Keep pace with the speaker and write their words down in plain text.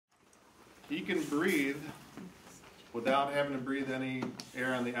he can breathe without having to breathe any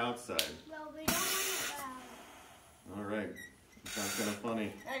air on the outside. Well, we don't want it loud. All right. Sounds kind of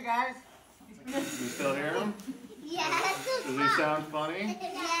funny. Hey guys. You still hear him? Yes. Does he sound funny?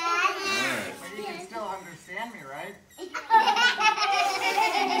 Yes. All right. But you can still understand me, right?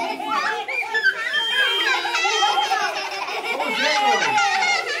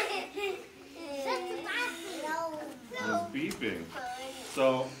 It's beeping.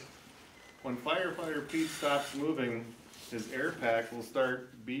 So when firefighter Pete stops moving, his air pack will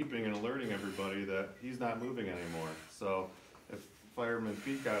start beeping and alerting everybody that he's not moving anymore. So if fireman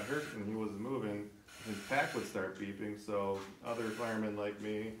Pete got hurt and he wasn't moving, his pack would start beeping. So other firemen like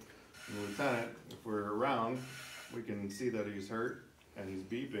me and the lieutenant, if we're around, we can see that he's hurt and he's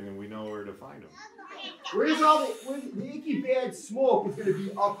beeping and we know where to find him. Where's all the icky bad smoke is going to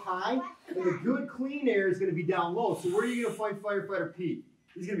be up high, and the good clean air is going to be down low. So where are you going to find firefighter Pete?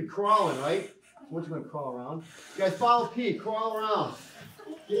 He's going to be crawling, right? So what's he going to crawl around? You guys follow Pete, crawl around.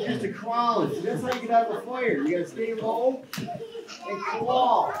 Get used to crawling. So that's how you get out of the fire. You got to stay low and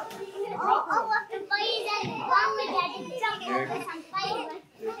crawl.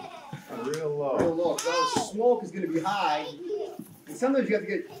 Real low. Real low. So the smoke is going to be high, and sometimes you have to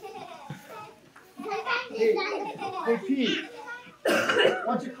get. Hey Pete, why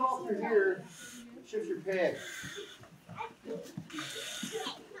don't you crawl through here, shift your pad.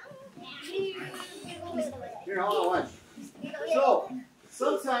 Here, hold on, watch. So,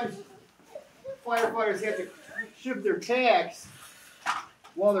 sometimes firefighters have to shift their packs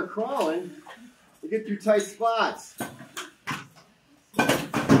while they're crawling to get through tight spots.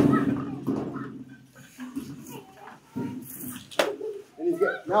 And he's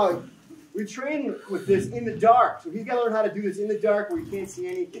got, now, we train with this in the dark, so he's got to learn how to do this in the dark where you can't see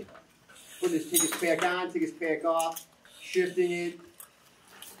anything. Put this, take his pack on, take his pack off, shifting it.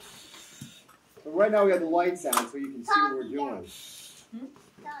 So right now we have the lights on so you can see what we're doing.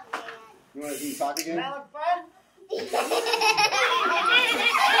 You want to talk again? Does that look fun?